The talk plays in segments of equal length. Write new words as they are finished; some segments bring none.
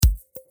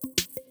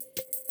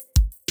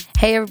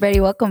Hey, everybody,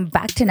 welcome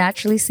back to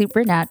Naturally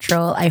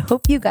Supernatural. I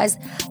hope you guys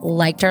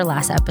liked our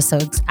last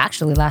episodes,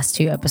 actually, last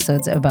two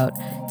episodes about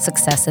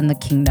success in the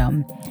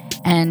kingdom.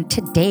 And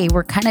today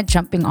we're kind of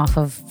jumping off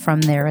of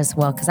from there as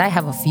well, because I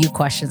have a few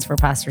questions for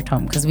Pastor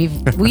Tom, because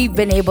we've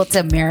been able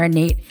to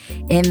marinate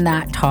in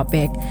that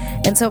topic.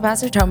 And so,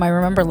 Pastor Tom, I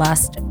remember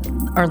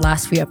our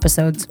last two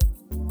episodes,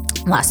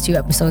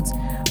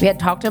 we had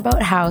talked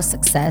about how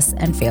success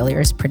and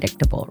failure is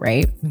predictable,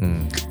 right?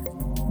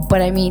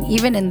 But I mean,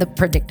 even in the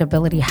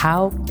predictability,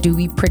 how do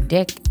we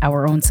predict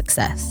our own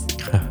success?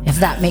 If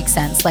that makes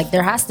sense. Like,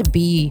 there has to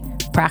be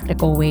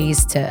practical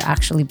ways to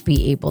actually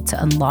be able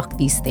to unlock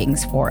these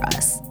things for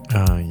us.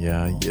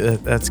 Yeah,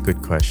 that's a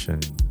good question,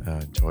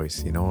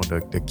 Joyce. You know,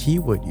 the key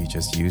word you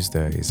just used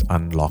there is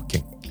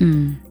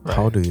unlocking.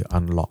 How do you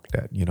unlock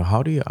that? You know,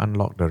 how do you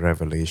unlock the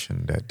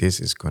revelation that this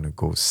is going to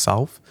go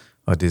south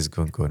or this is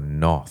going to go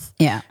north?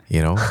 Yeah.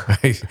 You know,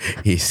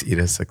 it's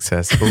either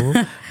successful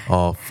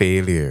or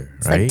failure,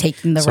 It's right? like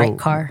taking the right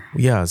car.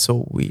 Yeah,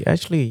 so we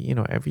actually, you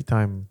know, every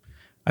time,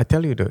 I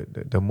tell you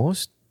the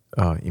most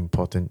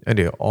important, and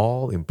they're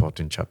all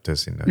important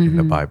chapters in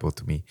the Bible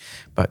to me,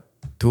 but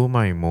two of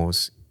my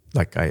most,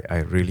 like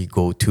I really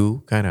go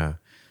to kind of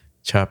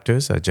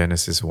chapters are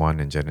Genesis 1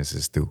 and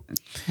Genesis 2.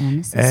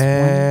 Genesis 1.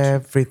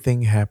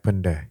 Everything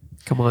happened there.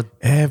 Come on.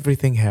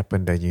 Everything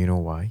happened there. You know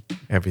why?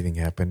 Everything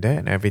happened there,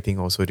 and everything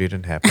also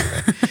didn't happen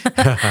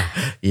there.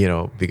 You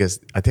know, because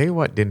I tell you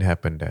what didn't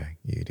happen there.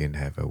 You didn't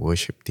have a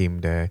worship team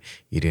there.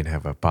 You didn't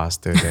have a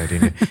pastor there.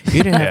 You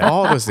didn't have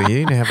all those things. You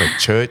didn't have a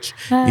church.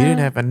 You didn't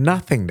have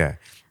nothing there.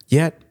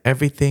 Yet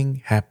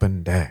everything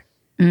happened there.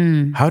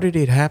 How did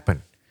it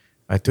happen?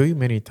 I told you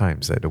many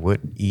times that the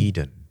word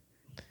Eden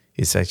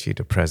is actually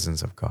the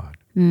presence of God.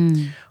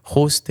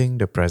 Hosting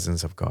the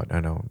presence of God.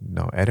 I know.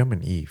 Now Adam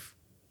and Eve,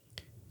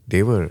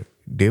 they were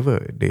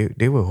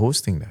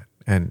hosting that.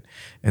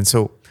 And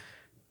so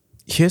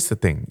here's the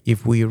thing.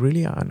 If we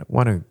really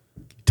want to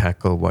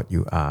tackle what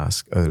you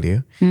asked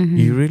earlier,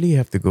 you really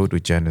have to go to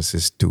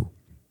Genesis 2.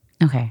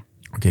 Okay.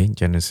 Okay,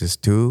 Genesis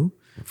 2,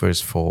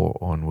 verse 4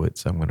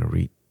 onwards. I'm going to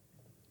read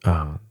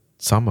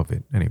some of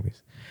it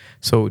anyways.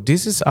 So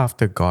this is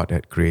after God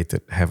had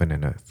created heaven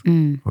and earth.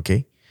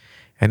 Okay?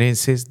 And it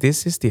says,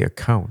 this is the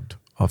account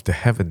of the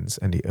heavens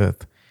and the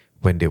earth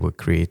when they were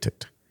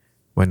created,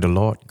 when the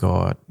Lord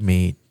God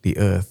made the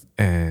earth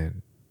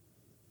and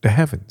the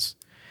heavens.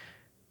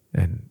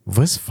 And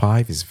verse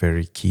 5 is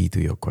very key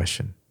to your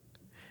question.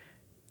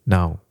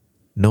 Now,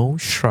 no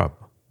shrub,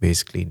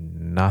 basically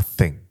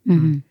nothing,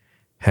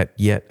 had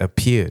yet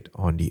appeared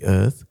on the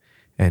earth,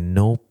 and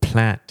no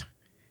plant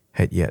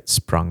had yet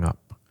sprung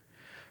up.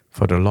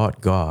 For the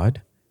Lord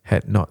God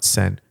had not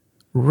sent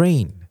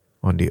rain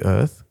on the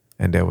earth,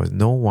 and there was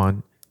no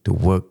one to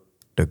work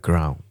the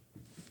ground.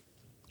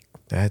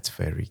 That's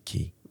very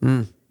key.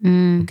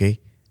 Okay?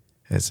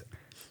 As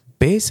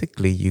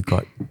basically you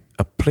got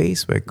a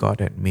place where God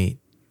had made,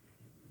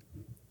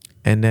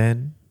 and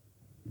then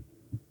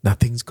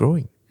nothing's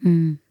growing.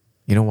 You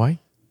know why?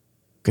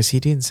 Because He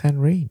didn't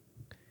send rain.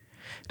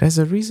 There's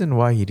a reason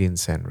why He didn't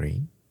send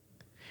rain.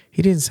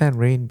 He didn't send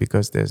rain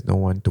because there's no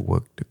one to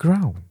work the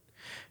ground.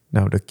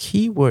 Now the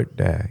key word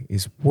there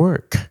is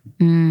work.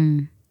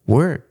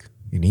 Work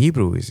in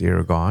Hebrew is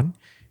eragon.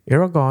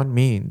 Eragon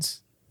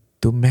means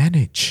to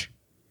manage.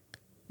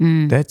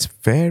 That's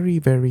very,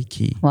 very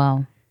key.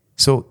 Wow.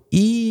 So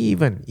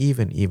even if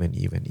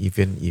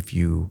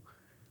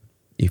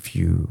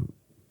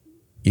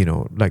you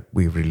know, like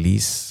we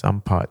release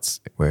some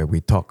parts where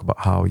we talk about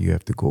how you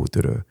have to go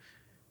to the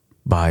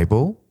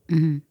Bible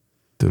to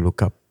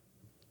look up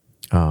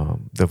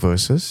the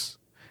verses.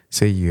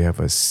 Say you have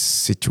a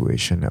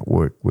situation at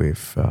work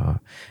with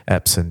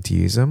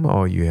absenteeism,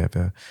 or you have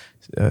a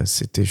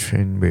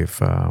situation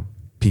with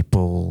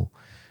people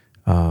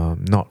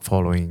not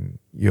following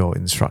your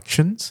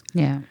instructions.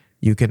 Yeah.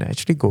 You can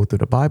actually go to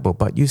the Bible,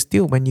 but you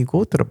still, when you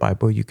go to the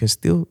Bible, you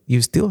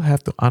still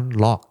have to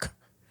unlock.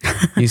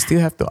 You still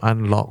have to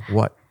unlock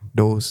what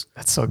those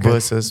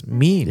verses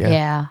mean.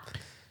 Yeah.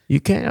 You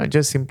cannot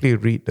just simply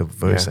read the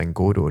verse and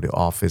go to the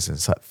office and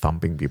start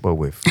thumping people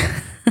with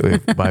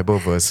Bible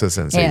verses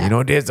and say, Yeah. you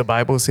know, there's the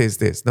Bible says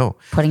this. No,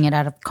 Putting it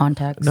out of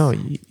context. no,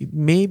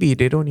 maybe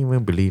they don't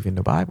even believe in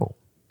the Bible.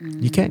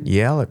 You can't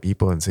yell at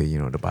people and say, you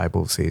know, the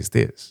Bible says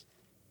this.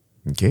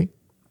 Okay?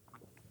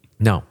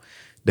 Now,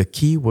 the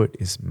key word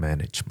is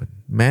management.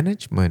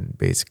 Management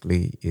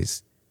basically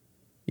is,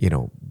 you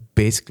know,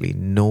 basically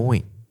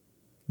knowing.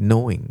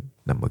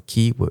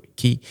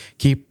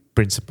 Key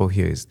principle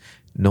here is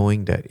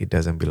knowing that it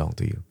doesn't belong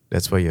to you.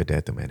 That's why you're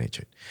there to manage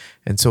it.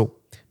 And so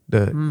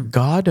the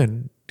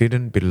garden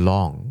didn't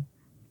belong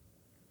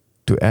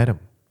to Adam.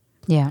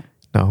 Yeah.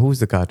 Now, who's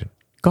the garden?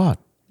 God,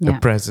 the Yeah.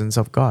 presence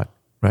of God,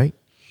 right?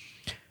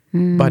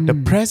 But the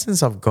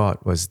presence of God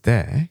was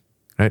there,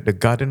 right? The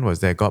garden was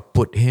there. God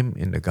put him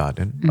in the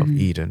Garden of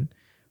Eden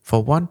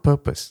for one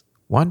purpose.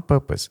 One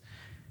purpose.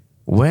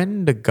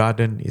 When the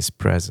garden is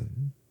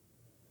present,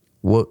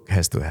 work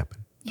has to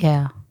happen.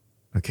 Yeah.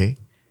 Okay?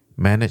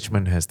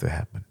 Management has to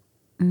happen.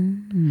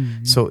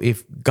 So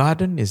if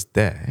garden is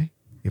there,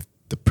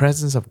 the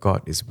presence of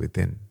God is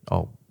within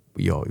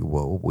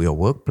your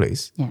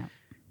workplace, Yeah.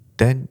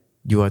 then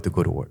you have to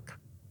go to work.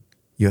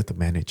 You have to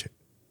manage it.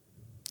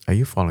 Are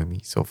you following me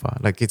so far?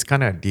 Like it's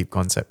kind of a deep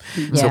concept.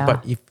 So, Yeah. but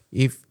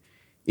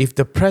if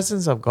the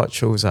presence of God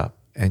shows up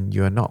and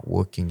you're not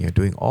working, you're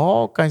doing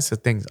all kinds of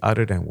things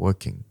other than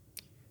working,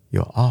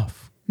 you're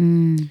off.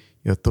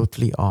 You're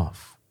totally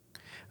off.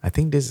 I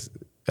think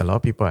a lot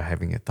of people are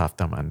having a tough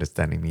time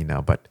understanding me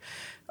now, but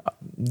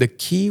the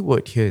key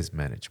word here is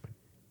management.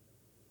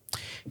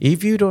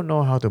 If you don't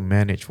know how to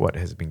manage what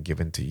has been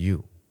given to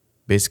you,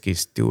 basically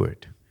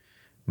steward.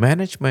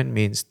 Management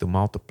means to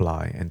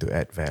multiply and to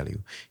add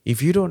value.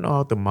 If you don't know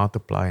how to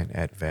multiply and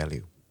add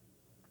value,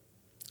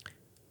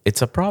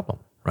 it's a problem,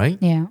 right?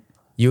 Yeah.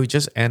 You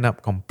just end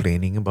up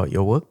complaining about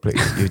your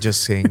workplace. You're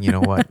just saying, you know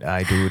what,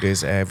 I do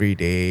this every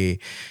day.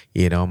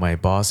 You know, my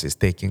boss is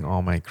taking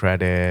all my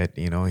credit.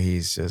 You know,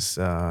 he's just,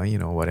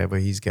 whatever,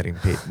 he's getting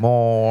paid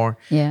more.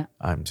 Yeah.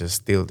 I'm just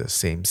still the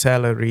same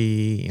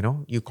salary. You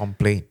know, you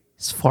complain.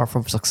 It's far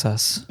from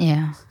success.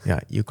 Yeah. Yeah,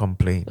 you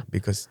complain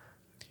because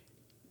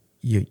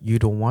you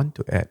don't want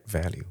to add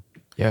value.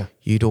 Yeah.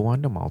 You don't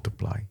want to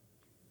multiply,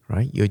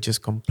 right? You're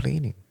just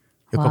complaining.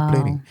 You're Wow.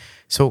 complaining.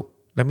 So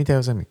let me tell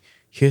you something.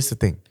 Here's the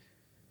thing.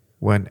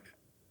 When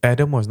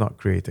Adam was not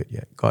created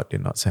yet, God did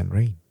not send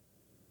rain.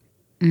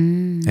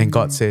 And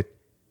God said,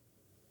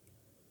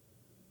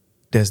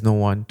 there's no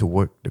one to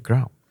work the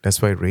ground.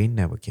 That's why rain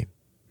never came.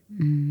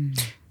 You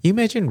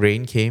imagine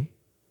rain came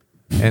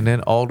and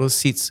then all those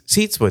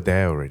seeds were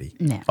there already.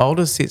 Yeah. All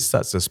those seeds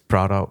start to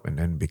sprout out and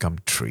then become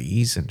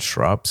trees and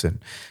shrubs. And,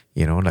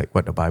 like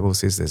what the Bible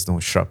says, there's no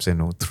shrubs and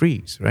no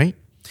trees, right?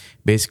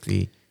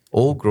 Basically,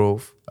 old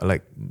growth,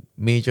 like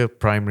major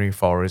primary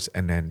forest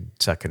and then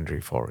secondary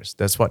forest.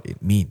 That's what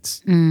it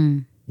means.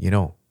 In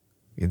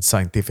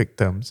scientific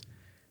terms,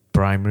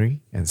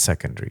 primary and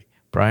secondary.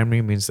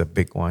 Primary means the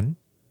big one,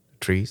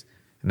 trees,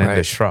 and then the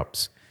Right.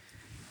 shrubs.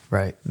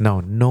 Right.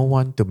 Now, no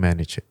one to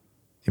manage it.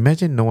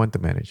 Imagine no one to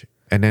manage it.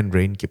 And then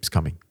rain keeps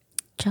coming.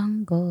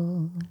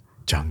 Jungle.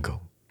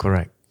 Jungle.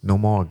 Correct. No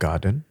more a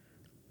garden.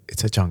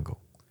 It's a jungle.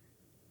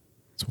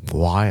 It's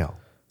wild.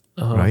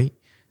 Right?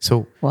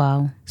 So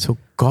Wow.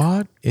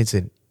 God is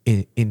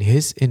in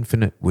his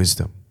infinite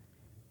wisdom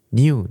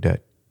knew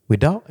that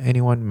without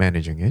anyone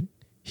managing it,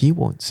 he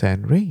won't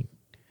send rain.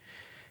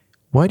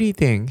 Why do you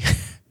think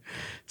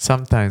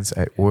sometimes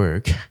at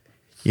work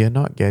you're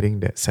not getting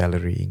that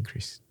salary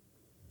increase?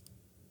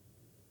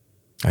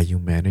 Are you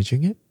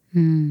managing it?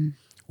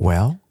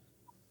 Well,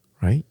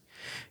 right?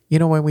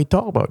 When we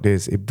talk about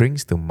this, it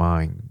brings to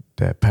mind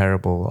the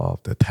parable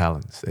of the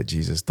talents that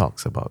Jesus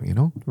talks about,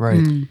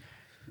 Right.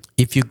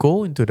 If you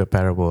go into the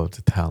parable of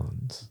the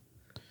talents,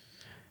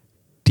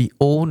 the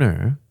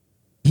owner,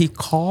 he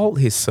called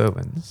his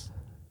servants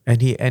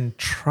and he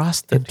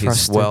entrusted his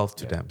Entrusted, wealth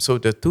to them. So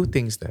the two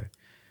things there,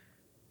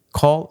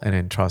 called and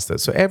entrusted.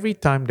 So every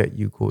time that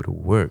you go to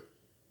work,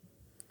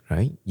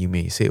 right, you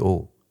may say,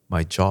 oh,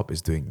 my job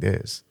is doing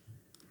this,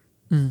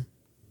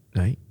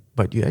 right?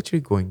 But you're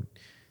actually going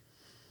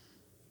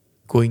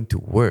to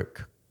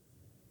work.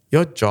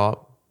 Your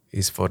job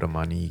is for the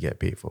money you get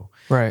paid for.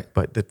 Right.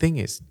 But the thing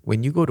is,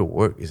 when you go to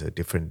work, is a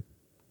different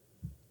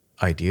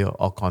idea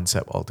or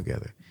concept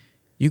altogether.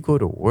 You go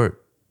to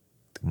work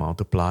to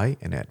multiply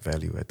and add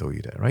value. I told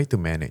you that, right? To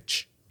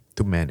manage.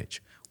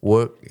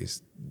 Work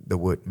is the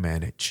word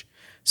manage.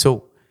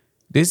 So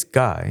this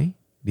guy,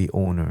 the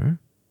owner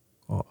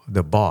or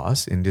the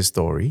boss in this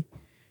story,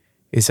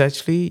 is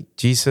actually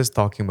Jesus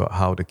talking about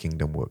how the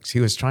kingdom works. He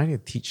was trying to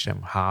teach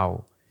them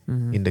how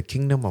in the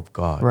kingdom of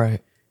God,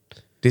 Right.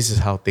 this is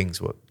how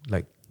things work.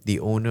 Like the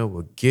owner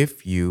will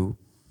give you,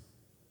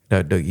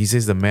 he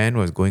says the man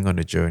was going on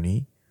a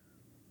journey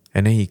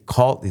and then he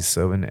called his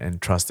servant and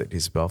entrusted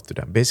his wealth to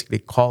them. Basically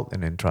called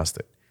and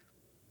entrusted.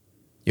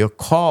 You're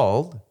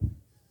called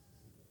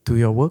to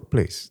your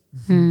workplace.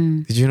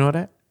 Did you know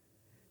that?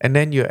 And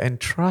then you're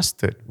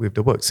entrusted with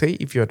the work. Say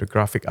if you're the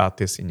graphic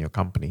artist in your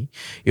company,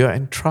 you're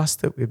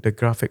entrusted with the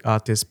graphic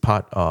artist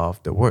part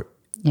of the work,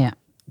 Yeah.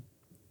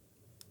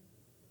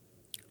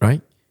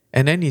 right?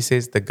 And then he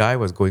says the guy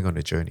was going on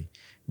a journey.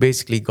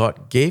 Basically,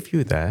 God gave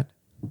you that,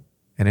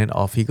 and then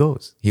off he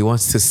goes. He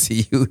wants to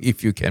see you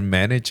if you can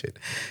manage it.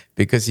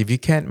 Because if you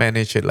can't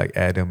manage it like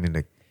Adam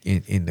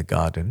in the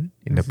garden,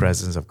 in the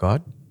presence of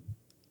God,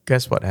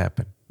 guess what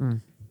happened?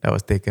 That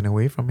was taken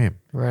away from him,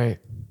 Right.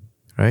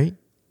 right?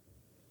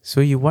 So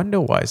you wonder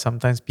why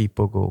sometimes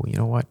people go, you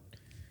know what?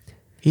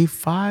 He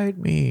fired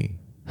me,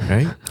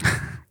 right?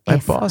 My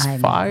If boss I'm-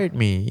 fired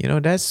me.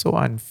 That's so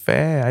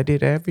unfair. I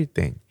did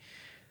everything.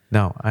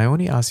 Now, I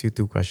only ask you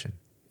two questions.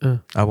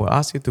 I will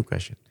ask you two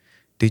questions.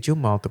 Did you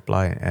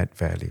multiply and add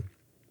value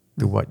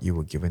to what you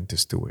were given to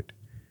steward?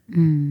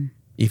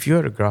 If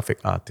you're a graphic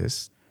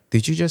artist,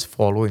 did you just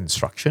follow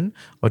instruction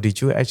or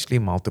did you actually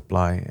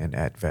multiply and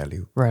add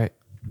value? Right.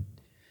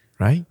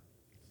 Right?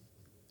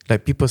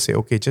 Like people say,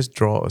 okay, just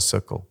draw a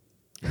circle.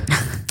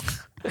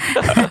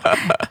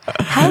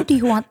 How do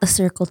you want the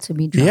circle to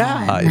be drawn?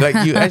 Yeah,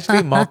 like you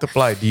actually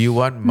multiply. Do you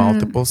want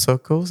multiple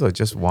circles or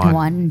just one?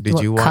 One, Did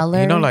what you want,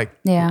 color? like,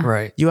 Yeah.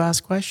 Right. you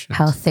ask questions.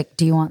 How thick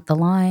do you want the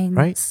lines?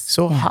 Right?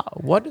 So Yeah.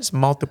 what does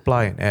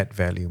multiply and add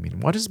value mean?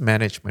 What does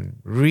management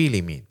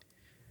really mean?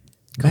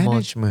 Come on.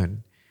 Management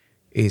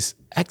is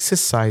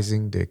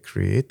exercising the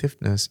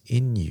creativeness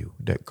in you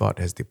that God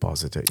has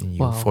deposited in you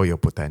Wow. for your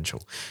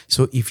potential.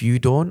 So if you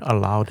don't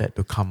allow that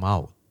to come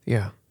out,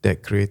 Yeah.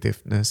 that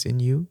creativeness in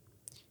you,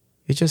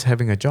 you're just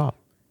having a job.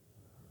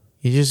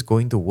 You're just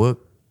going to work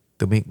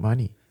to make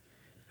money.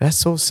 That's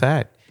so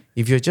sad.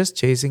 If you're just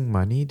chasing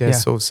money, that's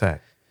Yeah. so sad.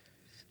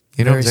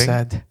 You know Very what I'm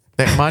saying? sad.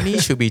 That money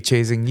should be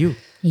chasing you.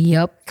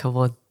 Yep. Come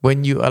on.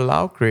 When you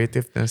allow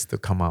creativeness to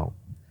come out,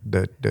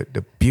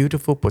 the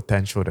beautiful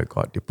potential that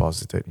God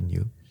deposited in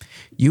you,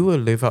 you will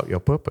live out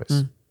your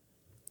purpose.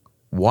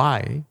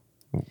 Why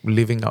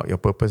living out your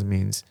purpose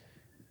means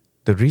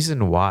the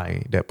reason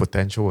why that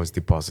potential was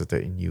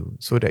deposited in you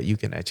so that you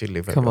can actually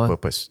live out Come your on.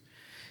 purpose.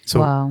 So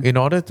Wow. in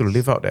order to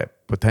live out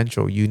that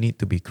potential, you need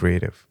to be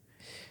creative.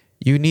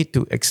 You need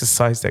to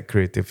exercise that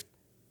creative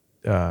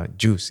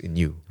juice in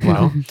you. You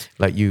know,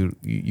 like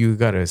you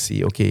gotta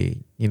see.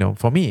 Okay,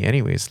 for me,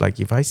 anyways. Like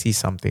if I see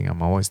something,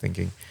 I'm always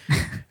thinking,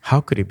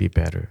 how could it be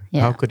better?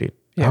 Yeah. How could it?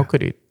 Yeah. How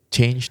could it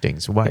change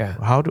things? What? Yeah.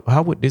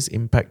 How would this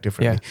impact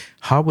differently? Yeah.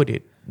 How would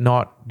it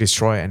not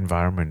destroy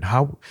environment?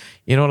 How?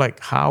 Like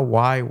how?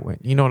 Why? When?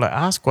 Like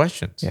ask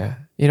questions. Yeah.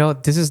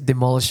 This is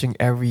demolishing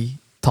every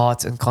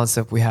thoughts and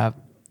concept we have,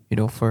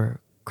 for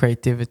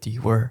creativity,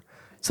 where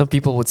some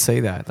people would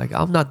say that, like,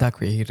 I'm not that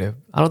creative.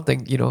 I don't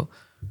think,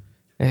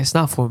 it's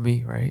not for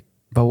me, right?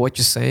 But what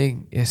you're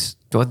saying is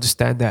to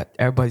understand that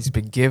everybody's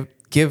been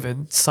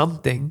given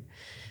something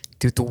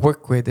to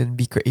work with and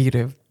be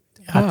creative.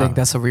 I Yeah. think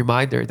that's a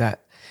reminder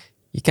that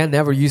you can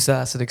never use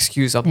that as an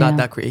excuse. I'm Yeah. not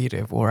that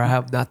creative, or I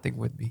have nothing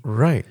with me.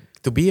 Right.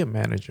 To be a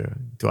manager,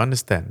 to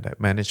understand that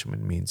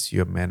management means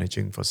you're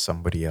managing for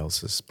somebody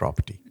else's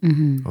property.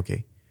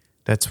 Okay.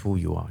 That's who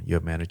you are. You're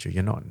a manager.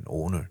 You're not an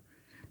owner.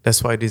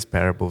 That's why this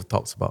parable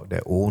talks about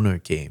that owner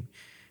came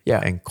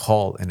and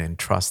called and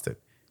entrusted.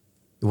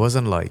 It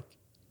wasn't like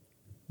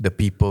the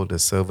people, the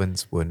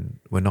servants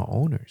were not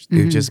owners.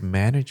 They were just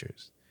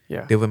managers.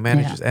 Yeah. They were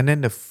managers. And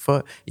then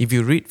if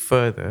you read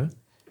further,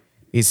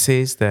 it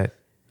says that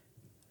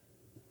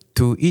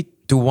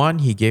to one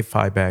he gave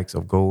 5 bags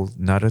of gold,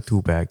 another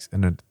 2 bags,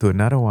 and to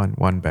another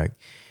one bag,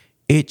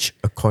 each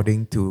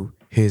according to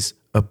his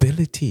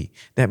ability.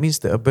 That means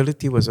the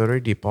ability was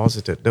already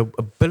deposited. The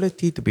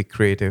ability to be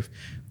creative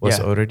was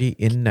Yeah. already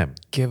in them,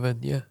 Given,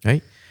 yeah.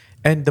 right?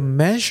 And the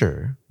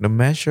measure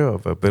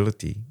of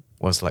ability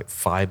was like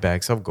 5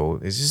 bags of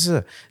gold. This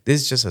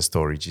is just a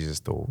story Jesus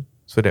told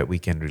so that we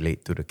can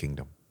relate to the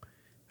kingdom,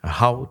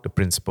 how the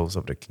principles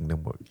of the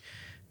kingdom work.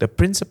 The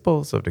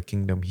principles of the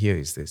kingdom here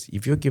is this: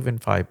 if you're given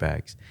 5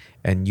 bags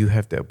and you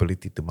have the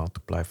ability to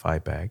multiply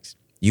 5 bags,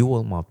 you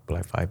will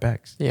multiply 5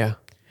 bags. Yeah.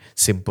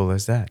 Simple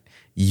as that.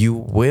 You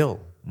will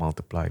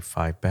multiply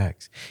 5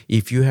 bags.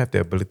 If you have the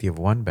ability of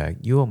 1 bag,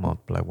 you will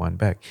multiply 1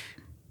 bag.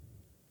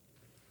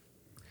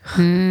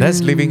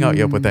 That's living out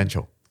your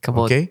potential. Come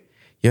on. Okay?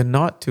 You're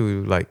not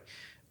to like,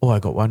 oh, I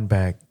got 1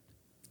 bag.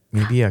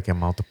 Maybe I can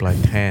multiply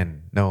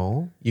 10.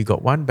 No, you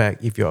got 1 bag.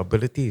 If your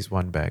ability is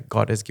 1 bag,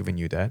 God has given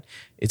you that,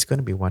 it's going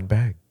to be 1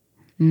 bag.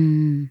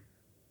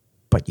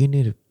 But you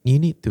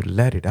need to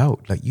let it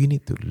out. Like you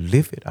need to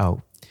live it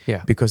out.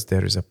 Yeah. Because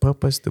there is a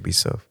purpose to be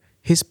served.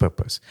 His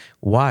purpose.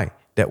 Why?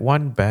 That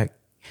 1 bag.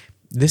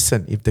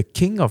 Listen, if the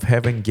King of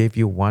Heaven gave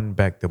you 1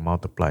 bag to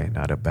multiply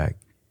another bag,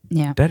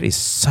 Yeah. that is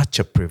such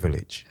a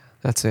privilege.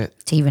 That's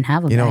it. To even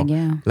have a You know, bag,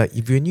 yeah. like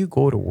when you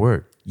go to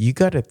work, you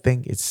got to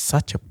think it's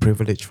such a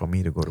privilege for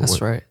me to go to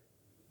That's work. right.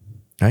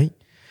 Right?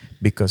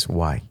 Because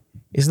why?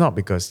 It's not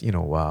because,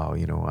 wow,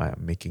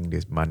 I'm making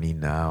this money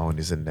now and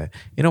this and that.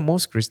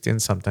 Most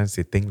Christians, sometimes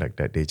they think like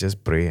that. They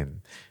just pray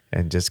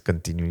and just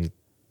continue,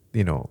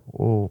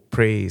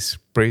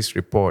 praise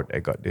report. I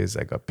got this,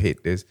 I got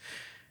paid this.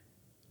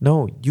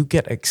 No, you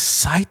get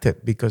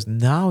excited because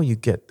now you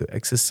get to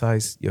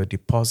exercise your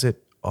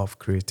deposit of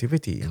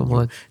creativity in Come you.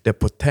 on. The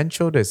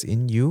potential that's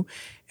in you.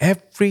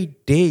 Every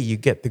day you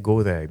get to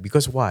go there.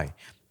 Because why?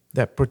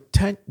 The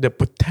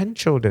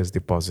potential that's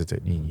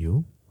deposited in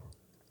you,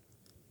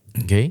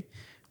 okay,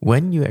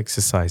 when you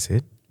exercise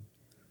it,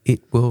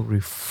 it will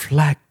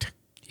reflect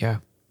Yeah.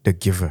 the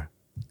giver,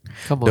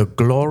 Come on. the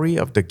glory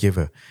of the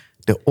giver.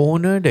 The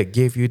owner that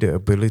gave you the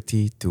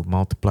ability to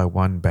multiply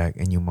 1 bag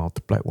and you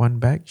multiply 1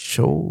 bag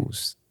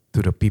shows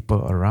to the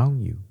people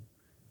around you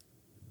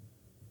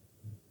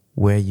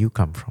where you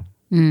come from.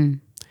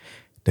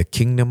 The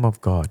kingdom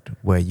of God,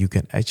 where you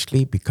can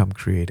actually become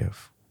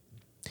creative.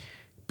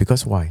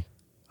 Because why?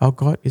 Our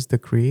God is the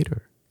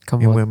creator.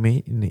 Come and on. we're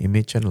made in the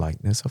image and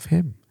likeness of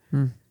Him.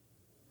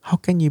 How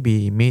can you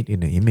be made in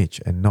the image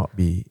and not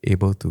be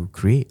able to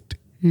create?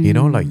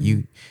 Like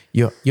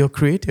you're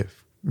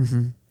creative.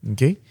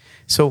 Okay?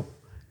 So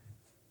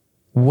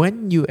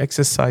when you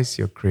exercise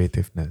your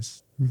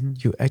creativeness,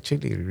 you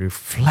actually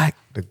reflect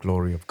the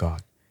glory of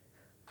God.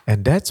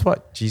 And that's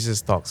what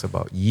Jesus talks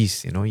about,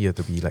 yeast. You have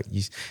to be like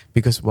yeast.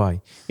 Because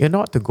why? You're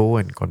not to go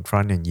and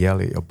confront and yell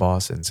at your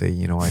boss and say,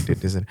 I did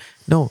this.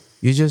 No,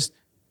 you just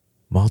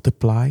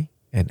multiply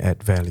and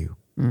add value.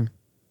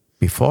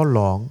 Before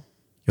long,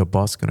 your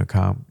boss going to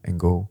come and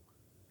go,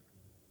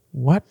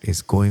 what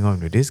is going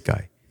on with this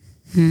guy?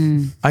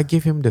 I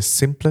give him the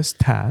simplest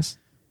task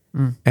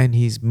and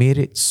he's made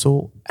it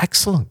so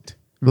excellent.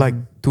 Like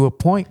to a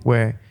point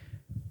where,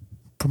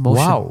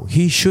 Promotion. wow,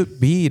 he should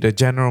be the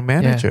general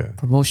manager.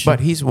 Promotion. But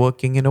he's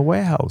working in a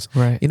warehouse.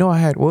 Right. I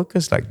had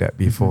workers like that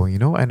before,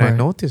 and I Right.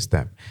 noticed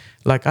them.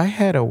 Like I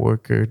had a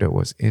worker that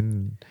was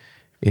in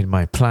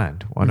my plant,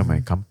 one of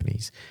my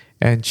companies,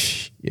 and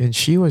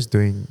she was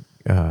doing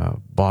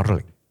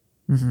bottling.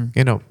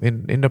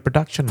 In the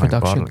production line,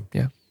 bottling.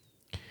 Yeah.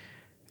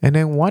 And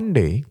then one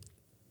day,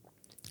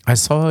 I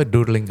saw her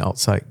doodling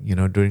outside,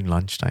 during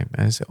lunchtime.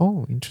 And I said,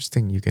 oh,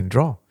 interesting, you can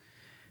draw.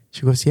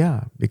 She goes,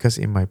 yeah, because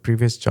in my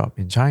previous job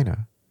in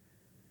China,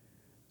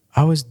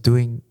 I was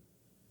doing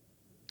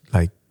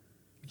like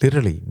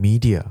literally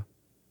media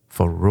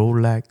for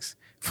Rolex,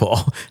 for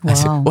all. I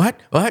said, Wow.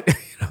 what?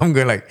 I'm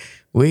going like,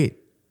 wait,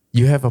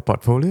 you have a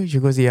portfolio? She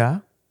goes, yeah.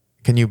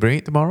 Can you bring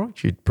it tomorrow?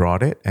 She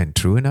brought it, and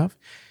true enough,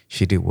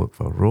 she did work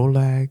for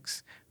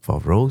Rolex, for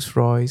Rolls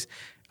Royce.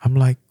 I'm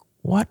like,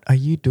 what are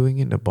you doing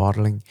in the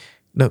bottling?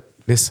 Look,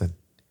 listen,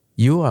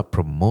 you are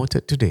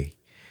promoted today.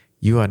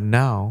 You are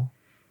now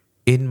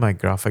in my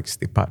graphics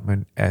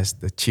department as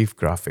the chief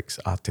graphics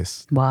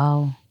artist.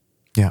 Wow.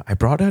 Yeah, I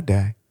brought her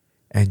there,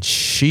 and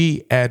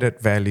she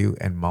added value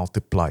and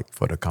multiplied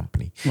for the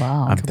company.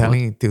 Wow. I'm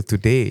telling you, till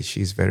today,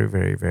 she's very,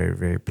 very, very,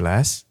 very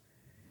blessed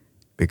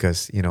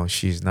because,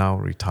 she's now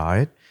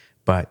retired.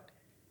 But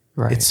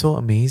Right. it's so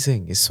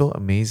amazing. It's so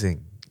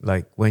amazing.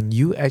 Like when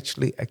you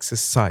actually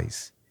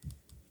exercise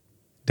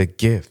the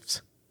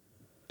gifts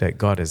that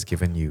God has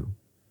given you,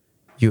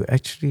 you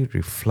actually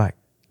reflect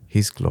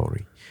His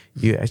glory.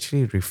 You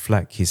actually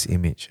reflect His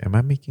image. Am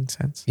I making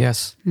sense?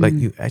 Yes. Like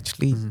you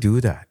actually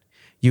do that.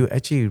 You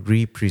actually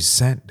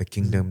represent the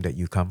kingdom that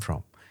you come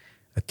from.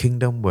 A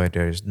kingdom where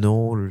there's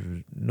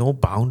no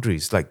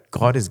boundaries. Like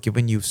God has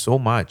given you so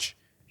much.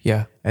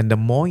 Yeah. And the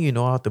more you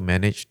know how to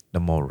manage, the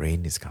more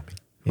rain is coming.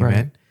 Amen?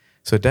 Right.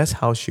 So that's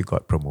how she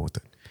got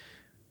promoted.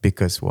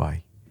 Because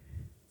why?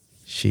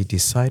 She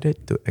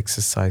decided to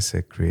exercise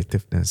her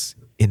creativeness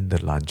in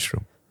the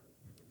lunchroom.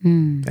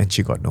 And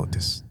she got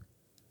noticed.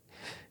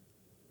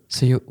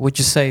 So would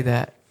you say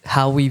that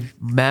how we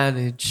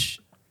manage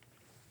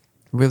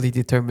really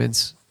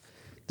determines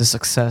the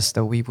success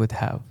that we would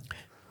have?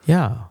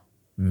 Yeah.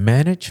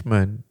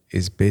 Management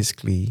is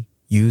basically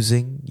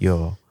using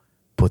your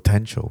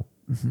potential,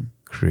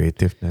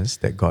 creativeness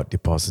that God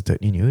deposited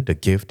in you, the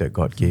gift that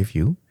God gave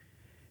you,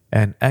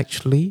 and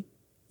actually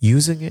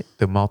using it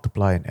to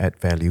multiply and add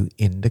value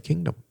in the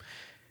kingdom.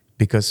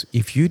 Because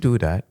if you do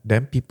that,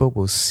 then people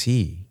will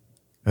see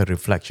a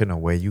reflection of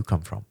where you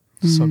come from.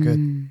 So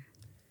good.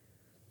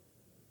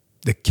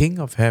 The King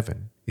of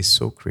Heaven is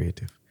so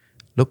creative.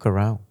 Look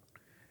around.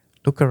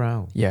 Look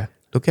around. Yeah.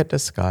 Look at the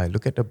sky.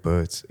 Look at the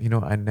birds.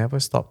 I never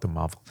stop to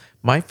marvel.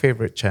 My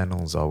favorite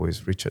channel is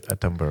always Richard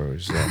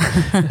Attenborough's,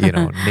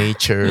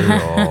 nature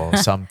or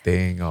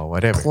something or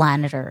whatever.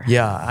 Planeter.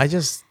 Yeah, I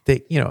just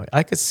take,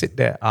 I could sit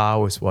there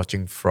hours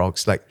watching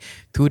frogs. Like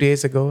 2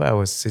 days ago, I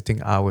was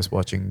sitting hours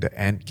watching the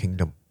Ant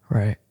Kingdom.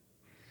 Right.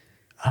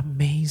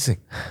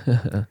 Amazing.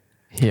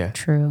 Yeah.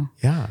 True.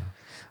 Yeah.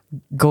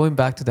 Going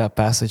back to that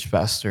passage,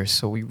 Pastor,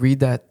 so we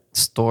read that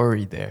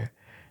story there,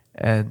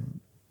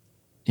 and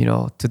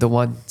to the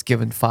one it's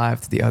given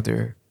 5, to the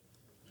other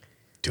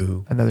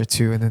another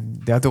 2, and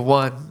then the other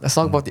one. Let's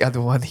talk about the other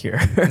one here.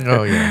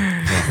 Oh,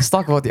 yeah. Let's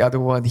talk about the other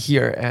one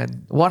here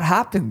and what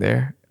happened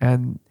there.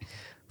 And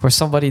for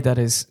somebody that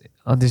is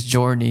on this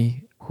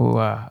journey who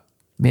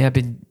may have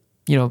been,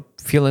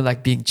 feeling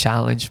like being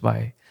challenged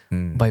by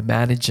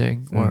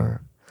managing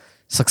or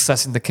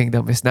success in the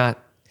kingdom, it's not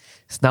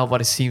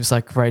what it seems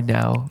like right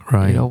now.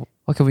 Right.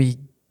 What can we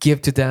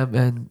give to them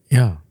and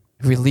Yeah.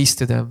 release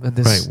to them? And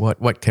this Right.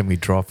 What can we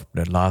draw from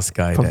the last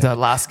guy? from the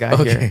last guy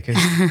here.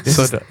 'Cause This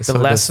is the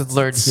lesson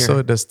learned here.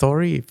 So the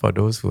story, for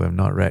those who have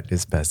not read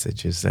this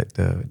passage, is that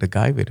the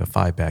guy with the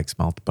 5 bags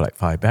multiplied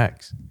 5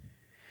 bags.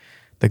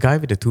 The guy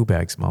with the 2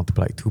 bags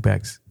multiplied 2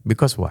 bags.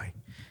 Because why?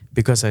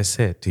 Because I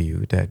said to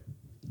you that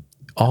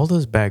all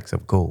those bags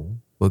of gold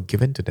were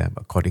given to them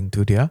according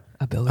to their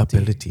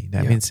Ability.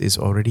 That Yeah. means it's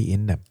already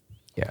in them.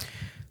 Yeah.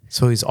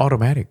 So it's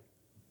automatic.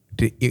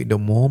 The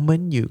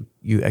moment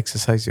you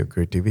exercise your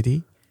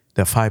creativity,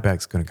 the 5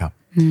 bags going to come.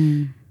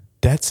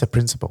 That's a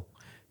principle.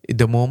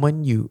 The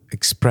moment you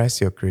express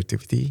your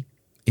creativity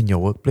in your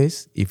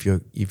workplace, if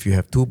you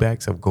have 2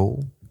 bags of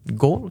gold,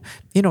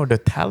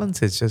 the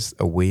talents is just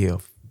a way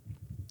of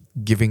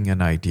giving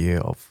an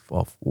idea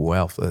of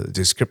wealth, a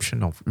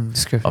description of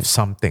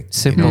something,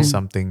 Simple.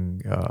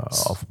 something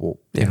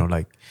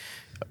like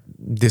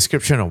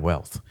description of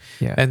wealth.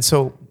 Yeah. And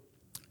so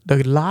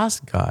the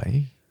last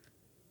guy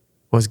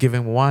was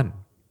given 1,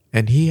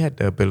 and he had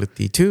the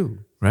ability to,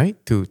 right,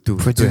 to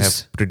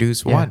Produce.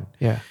 produce Yeah. 1.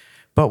 Yeah.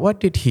 But what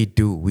did he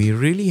do? We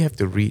really have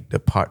to read the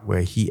part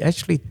where he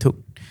actually took.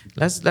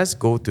 Let's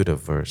go to the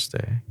verse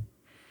there.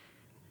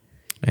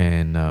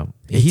 And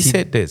he 18.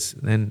 said this.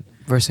 Then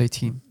Verse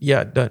 18.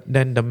 yeah,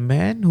 then the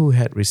man who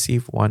had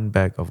received one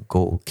bag of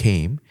gold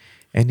came,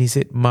 and he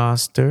said,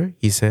 "Master,"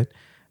 he said,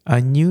 "I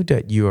knew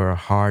that you are a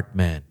hard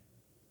man."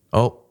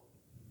 Oh,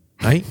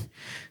 right.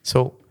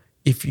 So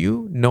if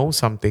you know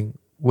something,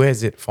 where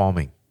is it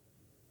forming?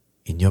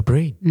 In your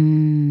brain.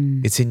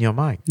 It's in your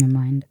mind. Your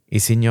mind.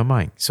 It's in your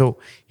mind. So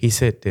he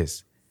said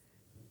this,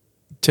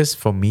 just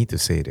for me to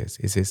say this,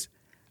 he says,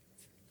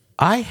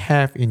 I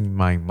have in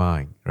my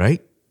mind,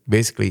 right?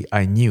 Basically,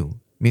 I knew,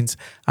 means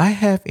I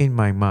have in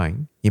my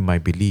mind, in my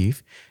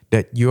belief,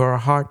 that you are a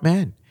hard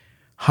man,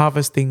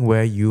 harvesting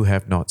where you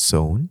have not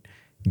sown,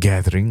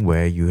 gathering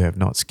where you have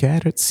not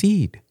scattered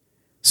seed.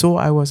 So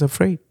I was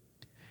afraid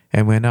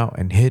and went out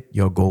and hid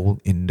your gold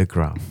in the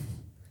ground.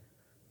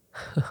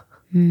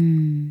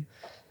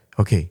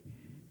 Okay.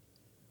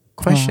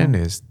 Question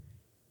is,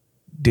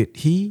 did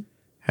he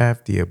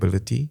have the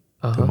ability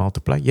to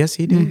multiply? Yes,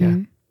 he did. Yeah.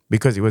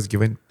 Because it was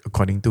given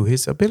according to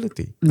his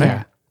ability. Right?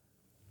 Yeah.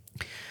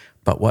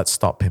 But what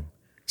stopped him?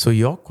 So to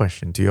your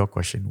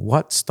question,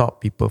 what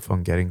stopped people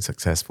from getting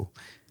successful,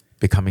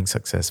 becoming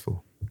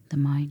successful? The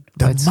mind.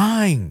 The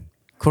mind.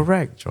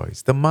 Correct,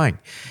 Joyce. The mind.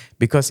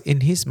 Because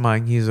in his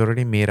mind, he's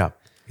already made up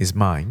his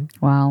mind.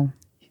 Wow.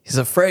 He's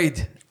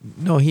afraid.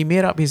 No, he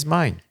made up his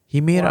mind. He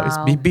made up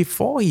his,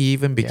 before he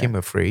even became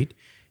afraid,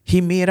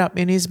 he made up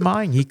in his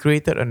mind. He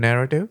created a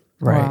narrative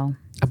Right. Wow.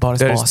 About his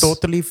that boss. is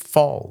totally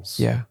false.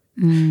 Yeah.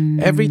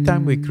 Every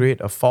time we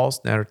create a false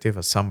narrative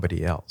of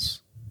somebody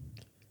else,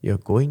 you're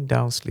going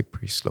down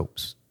slippery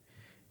slopes.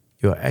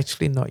 You're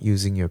actually not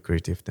using your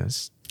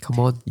creativeness. Come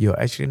on. You're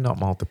actually not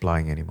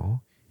multiplying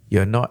anymore.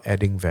 You're not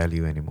adding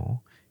value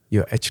anymore.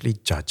 You're actually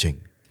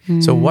judging.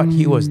 So what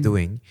he was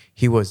doing,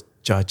 he was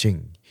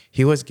judging.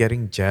 He was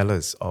getting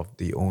jealous of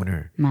the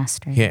owner.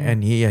 Master. Yeah,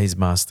 and his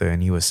master,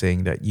 and he was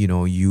saying that,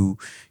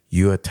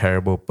 you're a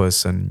terrible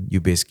person.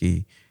 You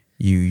basically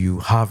you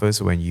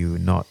harvest when you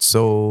not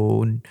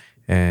sown,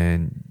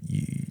 and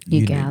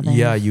You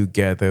gather. you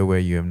gather where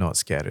you have not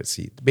scattered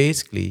seed.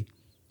 Basically,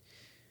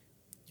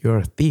 you're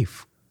a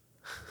thief,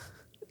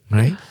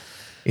 right?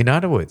 In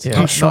other words, Yeah.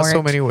 not so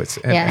short. many words.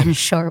 In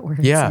short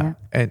words. Yeah,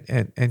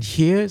 and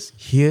here's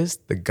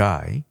the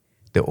guy,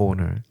 the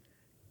owner,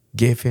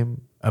 gave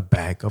him a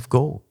bag of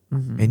gold,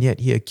 and yet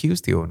he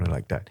accused the owner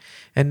like that.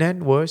 And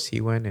then worse,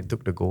 he went and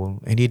took the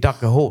gold and he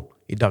dug a hole.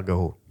 He dug a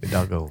hole,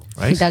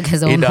 right? He dug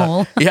his own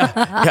hole.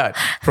 Yeah.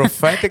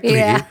 Prophetically,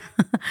 Yeah.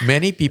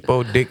 many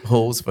people dig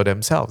holes for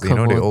themselves. You Come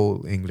know the on.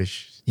 old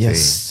English Yes.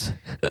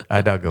 saying,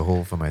 I dug a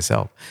hole for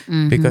myself.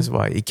 Because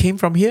why? It came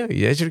from here.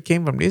 It actually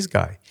came from this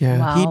guy. Yeah.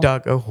 Wow. He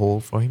dug a hole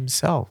for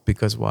himself.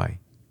 Because why?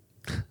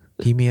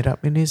 He made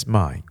up in his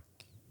mind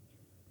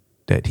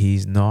that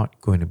he's not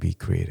going to be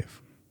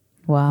creative.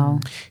 Wow.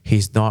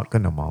 He's not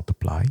going to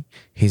multiply.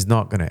 He's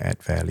not going to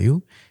add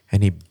value.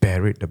 And he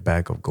buried the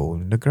bag of gold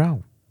in the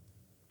ground.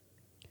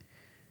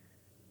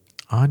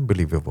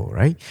 Unbelievable,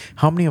 right?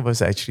 How many of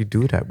us actually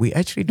do that? We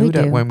actually do We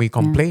that do, when we yeah.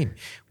 complain.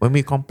 When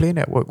we complain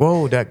at work,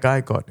 whoa, that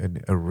guy got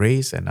a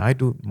raise and I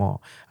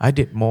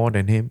did more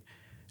than him.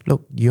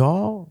 Look,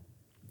 your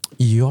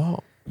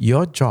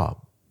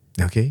job,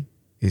 okay,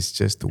 is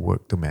just to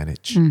work to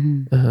manage.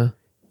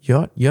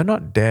 You're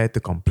not there to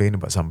complain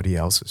about somebody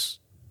else's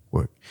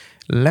work.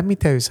 Let me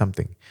tell you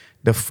something.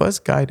 The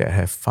first guy that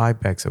had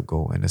 5 bags of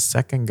gold and the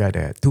second guy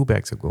that had 2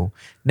 bags of gold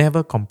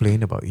never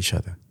complained about each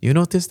other. You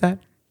notice that?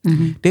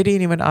 They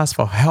didn't even ask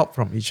for help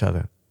from each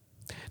other.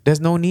 There's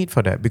no need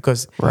for that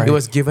because Right. it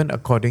was given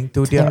according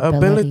to their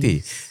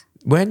ability. abilities.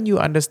 When you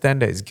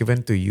understand that it's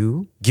given to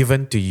you,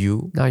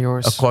 Not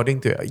yours.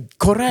 according to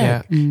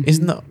correct. It's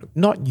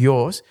not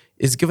yours.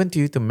 It's given to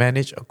you to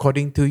manage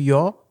according to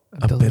your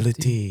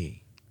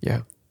ability.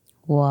 Yeah.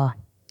 Wow.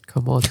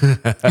 Come on.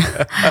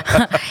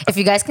 If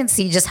you guys can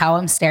see just how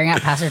I'm staring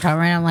at Pastor Tom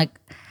right now, I'm like,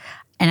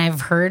 and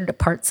I've heard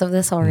parts of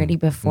this already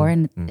before,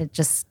 and it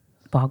just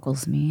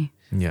boggles me.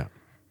 Yeah.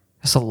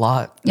 There's a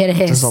lot. It is.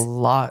 There's a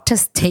lot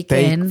Just take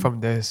take in.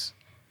 from this.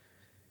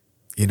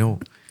 You know,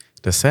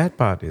 the sad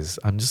part is,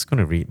 I'm just going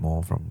to read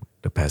more from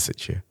the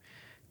passage here.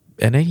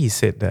 And then he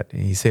said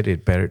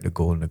it buried the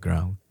gold in the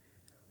ground.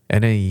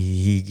 And then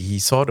he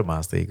saw the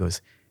master. He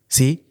goes,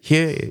 see,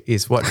 here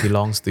is what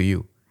belongs to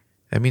you.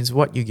 That means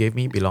what you gave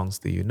me belongs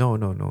to you. No.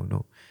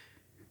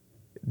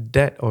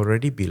 That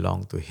already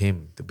belonged to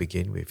him to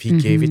begin with. He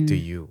gave it to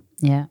you.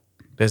 Yeah.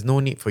 There's no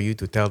need for you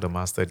to tell the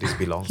master this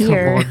belongs Here.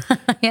 to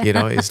him. You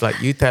know, it's like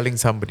you telling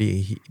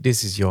somebody,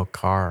 this is your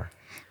car.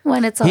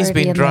 When it's already He's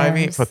been in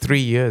driving it theirs. for 3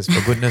 years,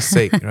 for goodness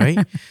sake, right?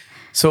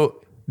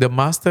 So the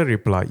master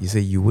replied, you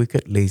say, you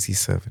wicked, lazy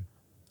servant.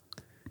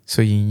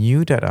 So you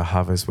knew that I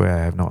harvest where I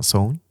have not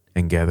sown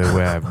and gather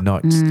where I have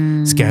not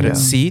scattered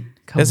seed.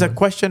 There's a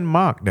question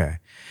mark there.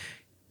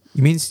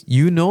 It means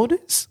you know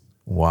this?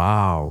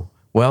 Wow.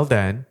 Well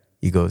then,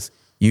 he goes,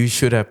 you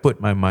should have put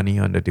my money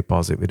on the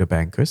deposit with the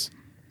bankers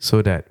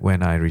so that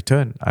when I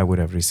return, I would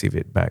have received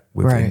it back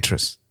with Right.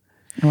 interest.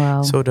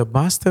 Wow. So the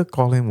master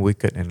called him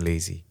wicked and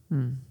lazy.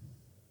 Mm.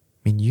 I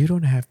mean, you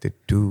don't have to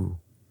do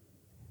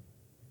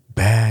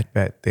bad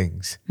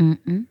things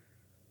Mm-mm.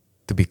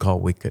 to be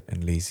called wicked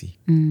and lazy.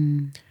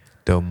 Mm.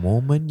 The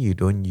moment you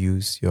don't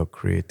use your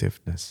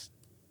creativeness,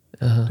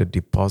 Uh-huh. the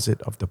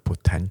deposit of the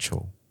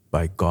potential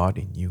by God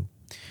in you,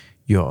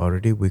 you're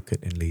already wicked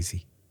and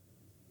lazy.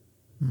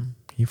 Mm.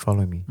 Can you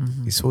follow me?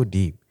 Mhm. It's so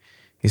deep.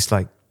 It's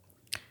like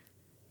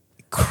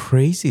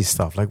crazy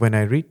stuff. Like when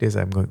I read this,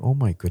 I'm going, oh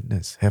my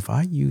goodness, have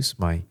I used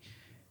my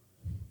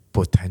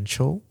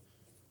potential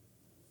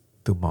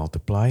to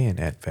multiply and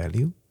add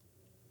value?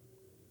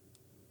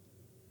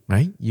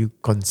 Right? You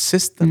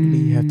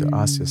consistently have to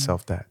ask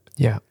yourself that.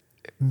 Yeah.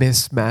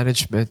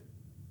 Mismanagement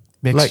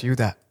makes Like- you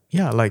that.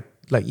 Yeah, like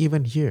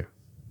even here,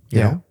 you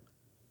Yeah. know,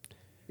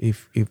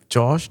 if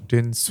Josh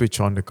didn't switch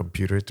on the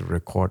computer to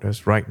record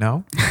us right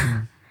now,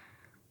 I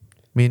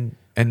mean,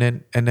 and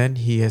then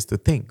he has to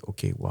think,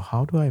 okay, well,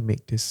 how do I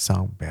make this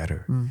sound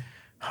better? Mm.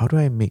 How do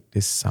I make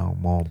this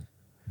sound more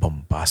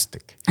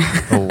bombastic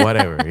or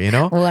whatever? You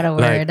know, What a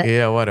like, word.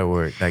 yeah, what a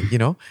word. Like, you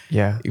know,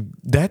 Yeah.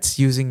 that's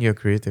using your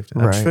creative.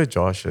 I'm Right. sure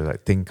Josh is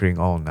like tinkering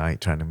all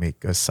night trying to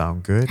make us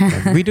sound good.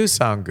 Like, we do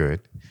sound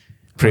good.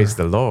 Praise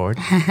the Lord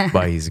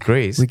by His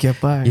grace. We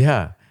get by.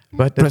 Yeah,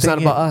 but the But it's not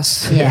thing about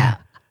is- us. Yeah.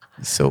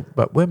 So,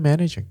 but we're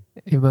managing.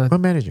 Amen. We're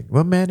managing.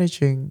 We're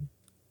managing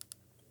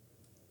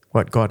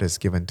what God has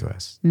given to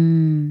us,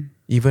 Mm.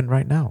 even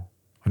right now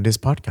on this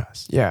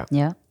podcast, Yeah.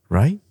 Yeah.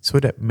 right? So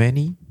that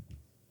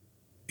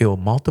it will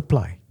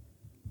multiply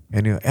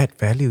and it will add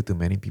value to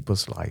many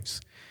people's lives.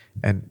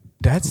 And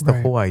that's the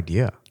Right. whole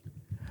idea.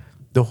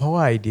 The whole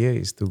idea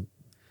is to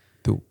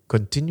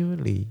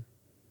continually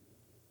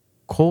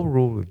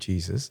co-rule with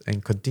Jesus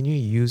and continue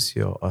to use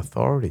your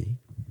authority,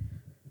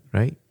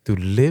 right? To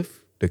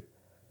live the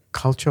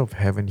culture of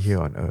heaven here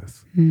on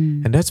earth.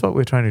 Mm. And that's what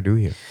we're trying to do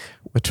here.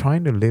 We're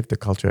trying to live the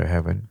culture of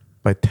heaven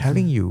by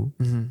telling you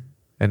Mm-hmm.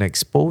 and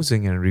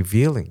exposing and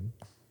revealing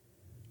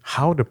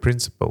how the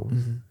principle,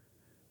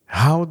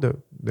 how the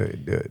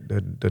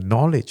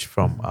knowledge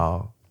from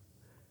our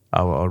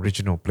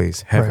original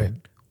place,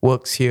 heaven,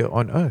 works here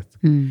on earth.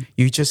 Mm.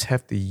 You just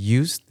have to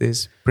use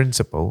this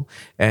principle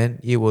and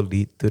it will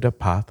lead to the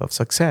path of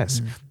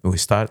success. When we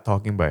start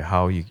talking about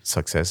how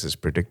success is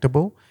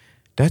predictable,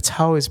 that's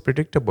how it's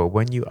predictable.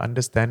 When you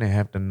understand and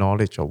have the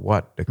knowledge of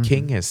what the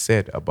king has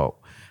said about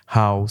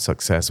how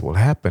success will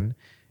happen,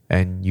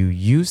 and you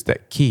use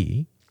that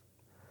key,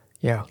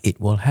 Yeah. it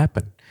will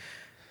happen.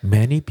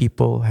 Many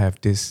people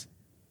have this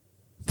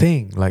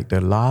thing, like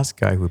the last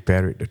guy who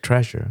buried the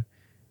treasure,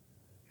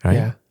 right?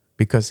 Yeah.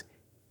 Because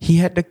he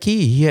had the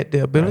key, he had the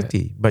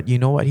ability, but you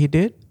know what he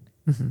did?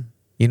 Mm-hmm.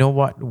 You know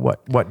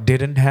what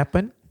didn't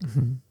happen?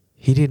 Mm-hmm.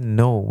 He didn't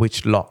know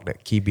which lock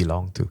that key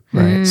belonged to.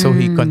 Right. So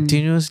he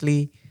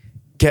continuously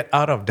get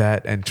out of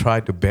that and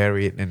try to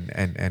bury it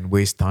and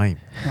waste time.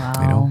 Wow.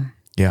 You know?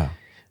 Yeah.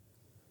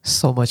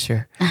 So much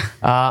here.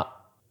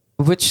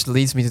 Which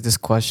leads me to this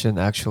question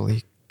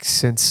actually,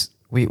 since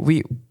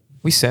we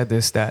said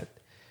this, that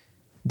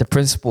the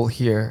principle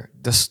here,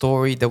 the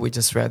story that we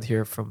just read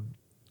here from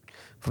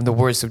the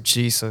words of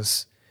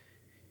Jesus,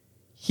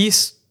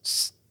 he's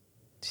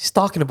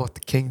talking about the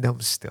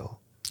kingdom still.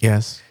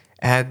 Yes.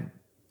 And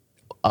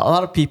a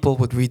lot of people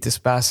would read this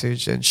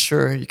passage, and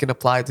sure, you can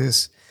apply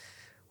this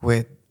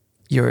with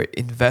your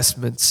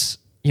investments,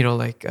 you know,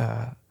 like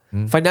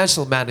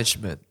financial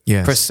management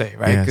Yes. per se,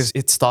 right? Yes. Because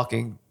it's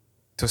talking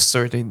to a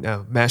certain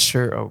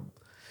measure of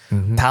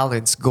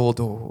talents, gold,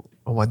 or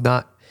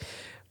whatnot.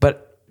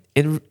 But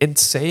in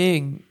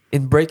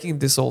breaking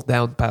this all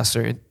down,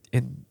 Pastor,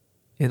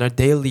 in our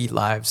daily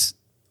lives,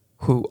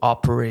 who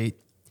operate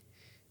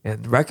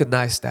and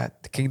recognize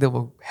that the kingdom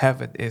of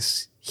heaven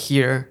is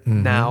here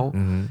now,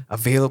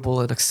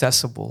 available and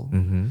accessible.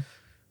 Mm-hmm.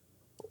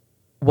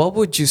 What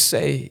would you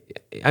say?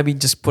 I mean,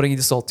 just putting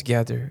this all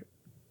together,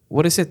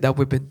 what is it that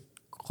we've been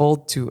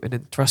called to and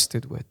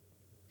entrusted with?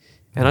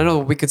 And I know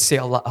we could say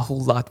a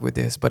whole lot with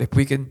this, but if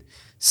we can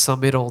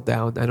sum it all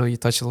down, I know you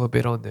touched a little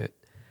bit on it.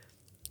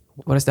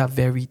 What is that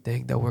very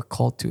thing that we're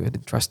called to and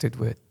entrusted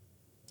with?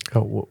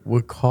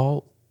 We're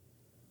called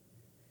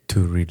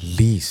to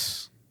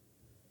release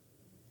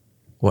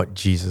what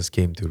Jesus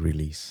came to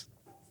release,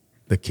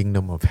 the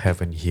kingdom of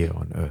heaven here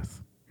on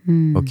earth.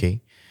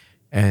 Okay?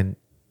 And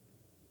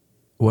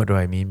what do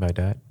I mean by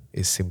that?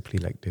 It's simply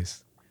like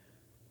this.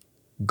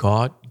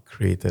 God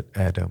created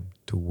Adam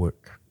to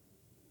work.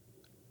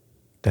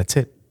 That's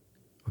it.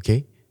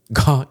 Okay?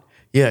 God,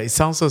 yeah, it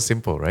sounds so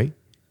simple, right?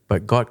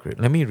 But God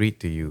created. Let me read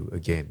to you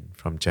again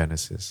from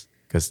Genesis.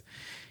 Because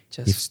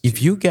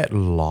if you get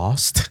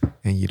lost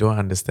and you don't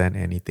understand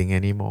anything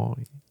anymore,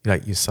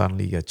 like you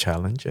suddenly get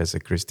challenged as a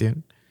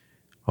Christian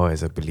or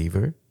as a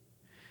believer,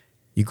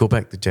 you go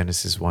back to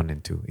Genesis 1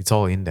 and 2. It's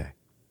all in there.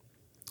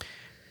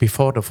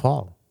 Before the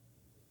fall.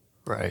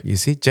 Right. You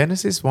see,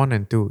 Genesis 1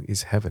 and 2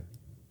 is heaven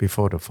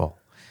before the fall.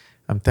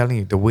 I'm telling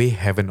you, the way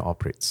heaven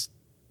operates.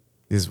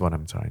 This is what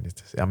I'm trying to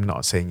say. I'm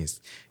not saying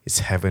it's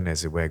heaven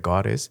as where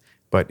God is,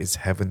 but it's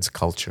heaven's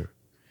culture.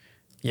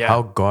 Yeah.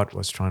 how God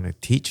was trying to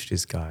teach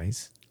these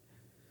guys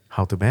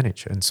how to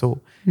manage. And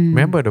so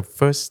remember the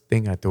first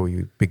thing I told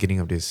you beginning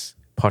of this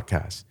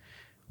podcast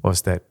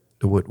was that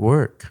the word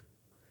work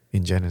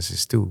in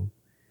Genesis 2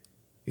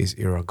 is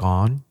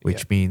iragon,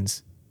 which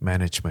means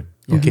management.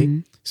 Yeah.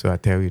 Okay? So I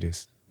tell you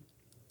this.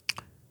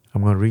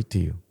 I'm going to read to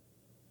you.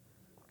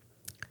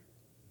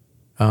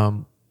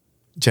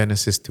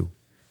 Genesis 2.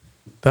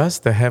 Thus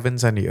the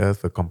heavens and the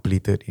earth were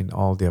completed in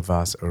all their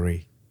vast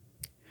array.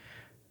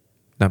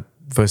 Now,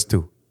 verse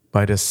 2.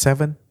 By the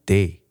seventh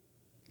day,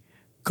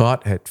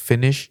 God had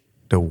finished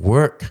the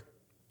work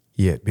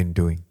he had been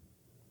doing.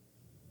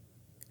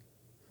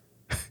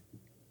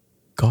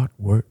 God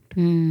worked.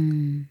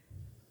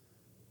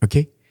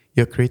 Okay?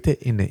 You're created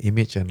in the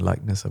image and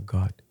likeness of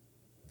God.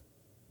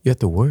 You have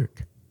to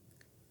work.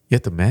 You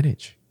have to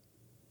manage.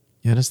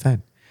 You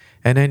understand?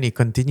 And then it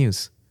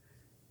continues.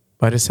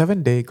 By the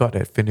seventh day, God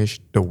had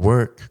finished the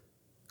work.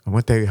 I'm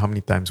going to tell you how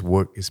many times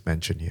work is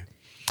mentioned here.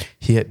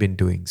 He had been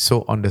doing.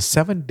 So on the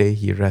seventh day,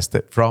 he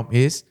rested from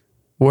his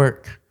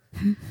work.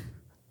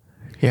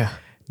 Yeah.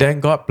 Then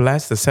God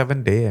blessed the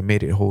seventh day and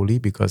made it holy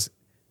because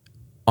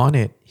on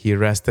it, he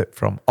rested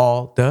from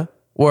all the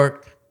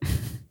work.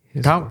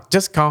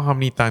 Just count how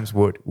many times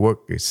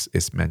work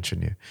is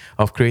mentioned here.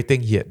 Of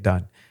creating, he had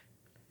done.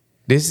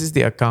 This is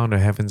the account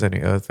of heavens and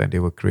the earth when they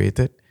were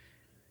created.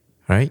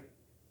 Right?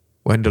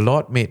 When the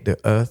Lord made the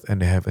earth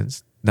and the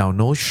heavens, now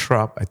no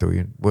shrub, I told you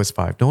in verse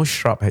 5, no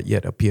shrub had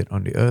yet appeared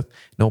on the earth,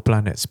 no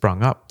plant had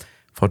sprung up,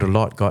 for the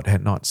Lord God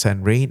had not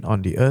sent rain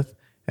on the earth,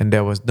 and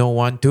there was no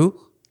one to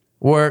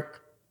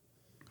work.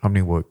 How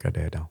many work are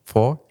there now?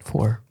 4?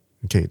 4.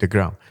 Okay, the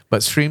ground.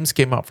 But streams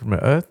came up from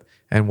the earth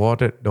and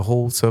watered the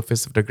whole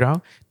surface of the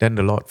ground. Then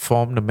the Lord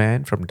formed the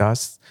man from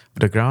dust of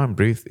the ground and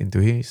breathed into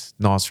his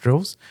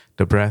nostrils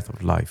the breath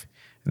of life.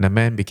 And the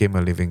man became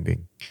a living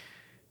being.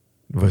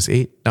 Verse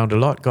 8, now the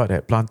Lord God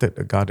had planted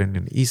a garden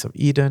in the east of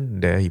Eden,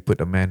 and there he put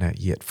the man that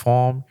he had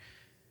formed.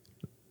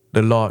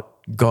 The Lord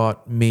God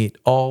made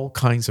all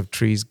kinds of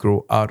trees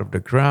grow out of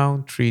the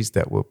ground, trees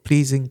that were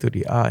pleasing to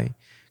the eye,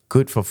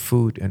 good for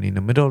food. And in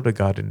the middle of the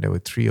garden there were a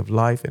tree of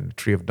life and a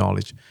tree of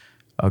knowledge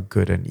of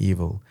good and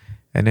evil.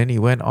 And then he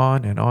went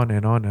on and on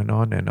and on and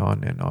on and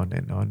on and on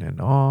and on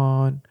and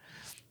on.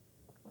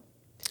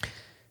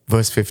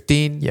 Verse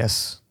 15,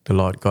 Yes. the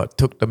Lord God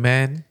took the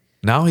man.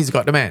 Now he's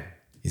got the man.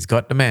 He's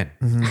got the man.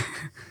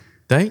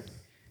 Right?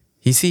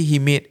 You see, he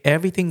made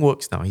everything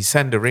works now. He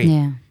sent the rain.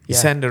 Yeah. He Yeah.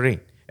 sent the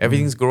rain.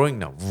 Everything's growing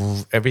now.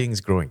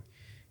 Everything's growing.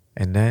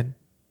 And then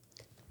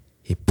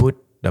he put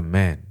the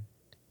man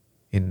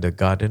in the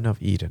Garden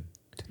of Eden.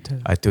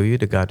 I told you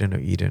the Garden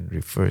of Eden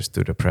refers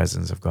to the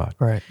presence of God.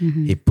 Right.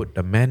 He put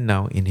the man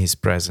now in his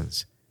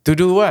presence. To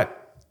do what?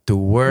 To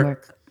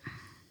work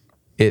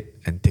it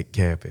and take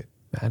care of it.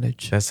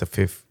 Manage. That's the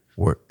fifth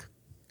work.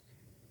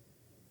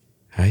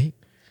 Right?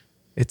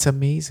 It's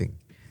amazing.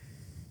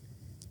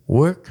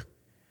 Work,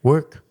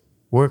 work,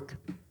 work.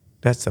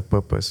 That's the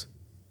purpose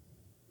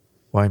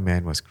why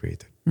man was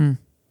created.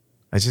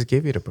 I just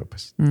gave you the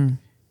purpose.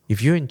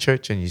 If you're in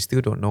church and you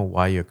still don't know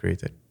why you're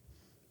created,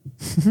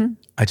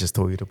 I just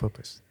told you the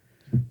purpose.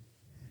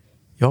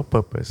 Your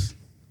purpose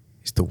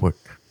is to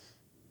work.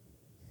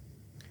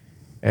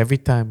 Every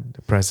time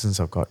the presence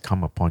of God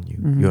come upon you,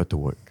 you have to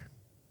work.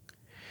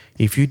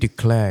 If you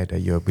declare that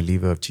you're a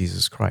believer of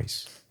Jesus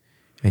Christ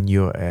and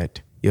you're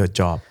at your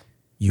job,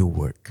 you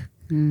work.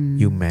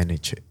 You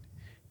manage it.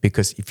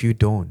 Because if you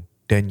don't,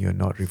 then you're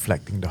not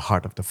reflecting the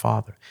heart of the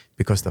Father.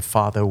 Because the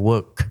Father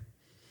worked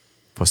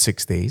for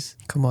 6 days.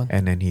 Come on.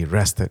 And then he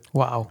rested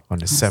Wow. on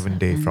the seventh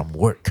day from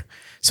work.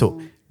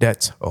 So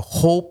that's a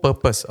whole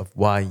purpose of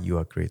why you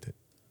are created.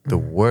 To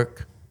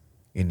work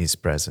in his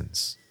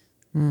presence.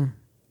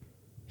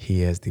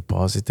 He has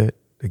deposited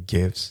the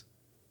gifts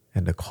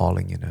and the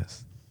calling in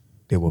us.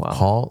 They were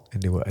called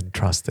and they were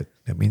entrusted.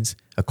 That means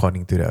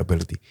according to their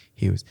ability.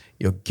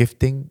 Your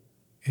gifting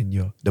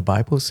and the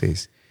Bible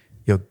says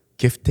your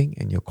gifting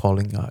and your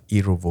calling are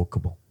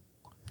irrevocable.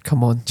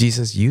 Come on.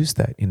 Jesus used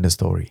that in the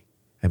story.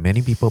 And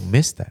many people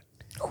miss that.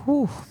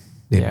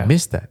 They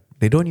miss that.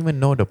 They don't even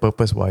know the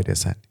purpose why they're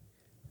sent.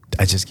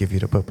 I just give you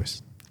the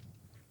purpose.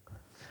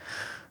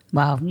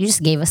 Wow, you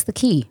just gave us the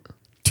key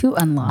to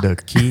unlock. The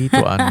key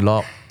to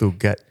unlock to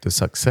get to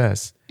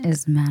success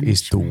is management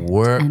is to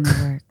work. and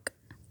work.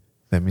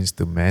 That means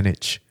to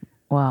manage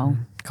Wow.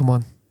 Come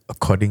on.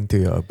 according to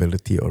your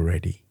ability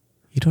already.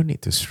 You don't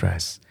need to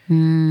stress.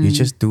 You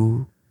just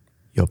do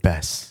your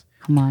best.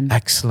 Come on.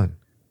 Excellent.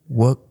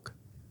 Work,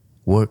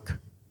 work,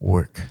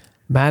 work.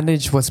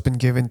 Manage what's been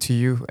given to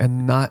you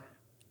and not,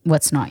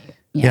 What's not you?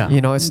 Yeah. you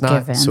know, it's not.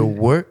 Given. So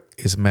work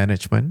is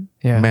management.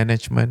 Yeah.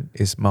 Management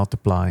is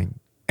multiplying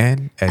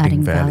and adding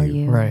Adding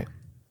value. value. Right.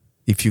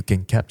 If you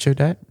can capture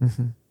that,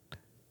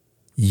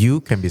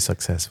 you can be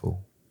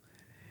successful.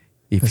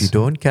 If you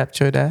don't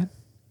capture that,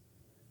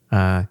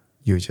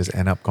 you just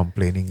end up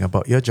complaining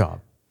about your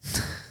job.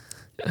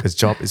 Because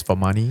job is for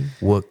money,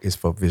 work is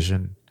for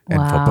vision and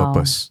for Wow.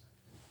 purpose.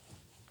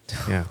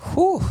 Yeah.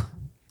 Whew.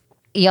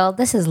 Y'all,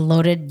 this is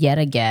loaded yet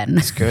again.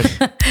 It's good.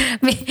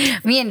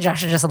 Me and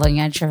Josh are just looking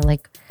at each other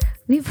like,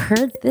 we've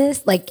heard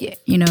this. Like,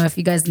 you know, if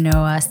you guys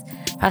know us,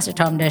 Pastor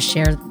Tom does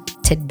share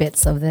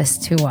tidbits of this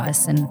to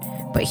us,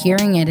 but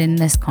hearing it in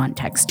this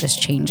context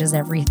just changes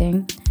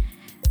everything.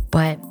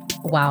 But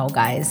wow,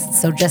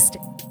 guys. So just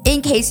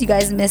in case you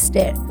guys missed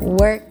it,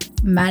 work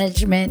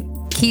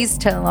management, keys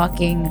to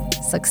unlocking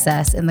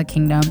success in the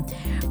kingdom.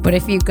 But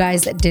if you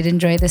guys did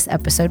enjoy this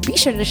episode, be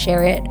sure to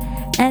share it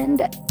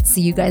and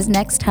see you guys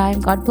next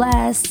time. God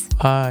bless.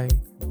 Bye.